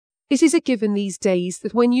It is a given these days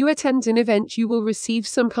that when you attend an event you will receive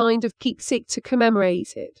some kind of keepsake to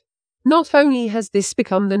commemorate it. Not only has this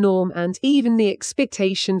become the norm and even the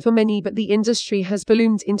expectation for many, but the industry has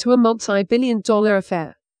ballooned into a multi-billion-dollar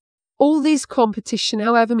affair. All this competition,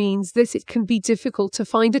 however, means that it can be difficult to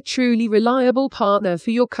find a truly reliable partner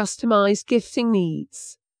for your customized gifting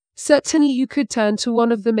needs. Certainly you could turn to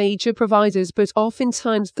one of the major providers, but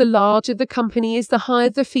oftentimes the larger the company is, the higher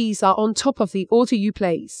the fees are on top of the order you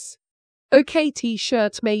place. OK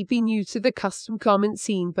T-shirt may be new to the custom garment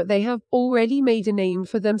scene, but they have already made a name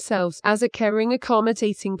for themselves as a caring,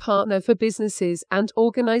 accommodating partner for businesses and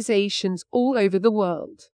organizations all over the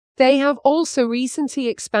world. They have also recently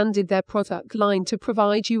expanded their product line to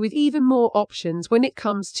provide you with even more options when it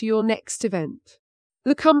comes to your next event.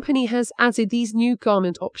 The company has added these new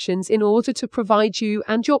garment options in order to provide you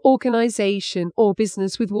and your organization or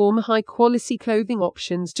business with warm, high-quality clothing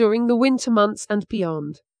options during the winter months and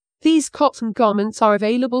beyond. These cotton garments are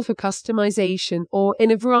available for customization or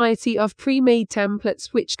in a variety of pre-made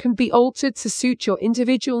templates which can be altered to suit your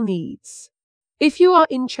individual needs. If you are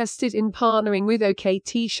interested in partnering with OK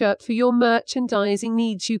T-shirt for your merchandising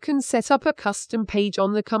needs, you can set up a custom page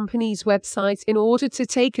on the company's website in order to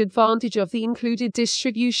take advantage of the included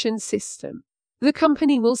distribution system. The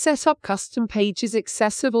company will set up custom pages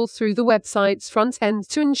accessible through the website's front end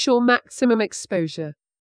to ensure maximum exposure.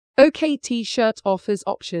 OK T-shirt offers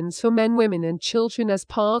options for men, women and children as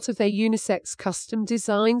part of their unisex custom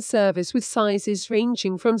design service with sizes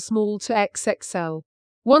ranging from small to XXL.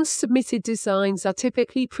 Once submitted designs are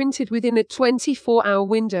typically printed within a 24-hour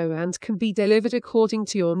window and can be delivered according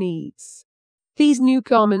to your needs. These new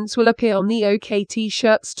garments will appear on the OK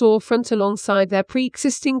T-shirt storefront alongside their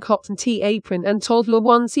pre-existing cotton tee, apron and toddler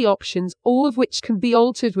onesie options, all of which can be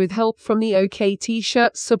altered with help from the OK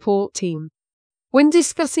T-shirt support team. When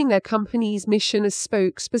discussing their company's mission, a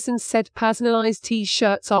spokesperson said personalized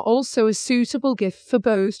T-shirts are also a suitable gift for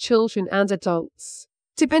both children and adults.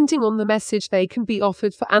 Depending on the message, they can be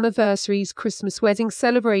offered for anniversaries, Christmas, wedding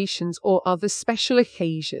celebrations, or other special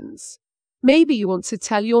occasions. Maybe you want to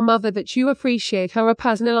tell your mother that you appreciate her. A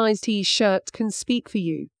personalized T-shirt can speak for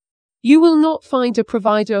you. You will not find a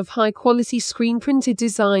provider of high-quality screen-printed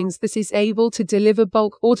designs that is able to deliver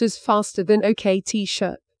bulk orders faster than OK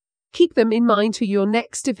T-shirt. Keep them in mind for your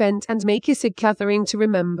next event and make it a gathering to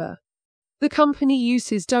remember. The company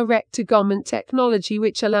uses direct-to-garment technology,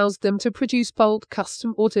 which allows them to produce bulk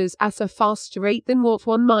custom orders at a faster rate than what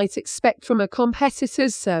one might expect from a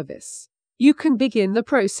competitor's service. You can begin the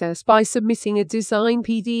process by submitting a design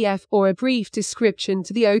PDF or a brief description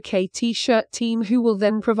to the OK T-shirt team, who will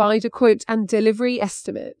then provide a quote and delivery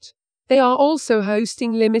estimate. They are also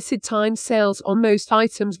hosting limited-time sales on most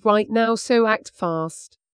items right now, so act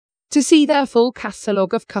fast. To see their full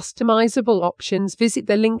catalog of customizable options, visit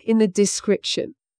the link in the description.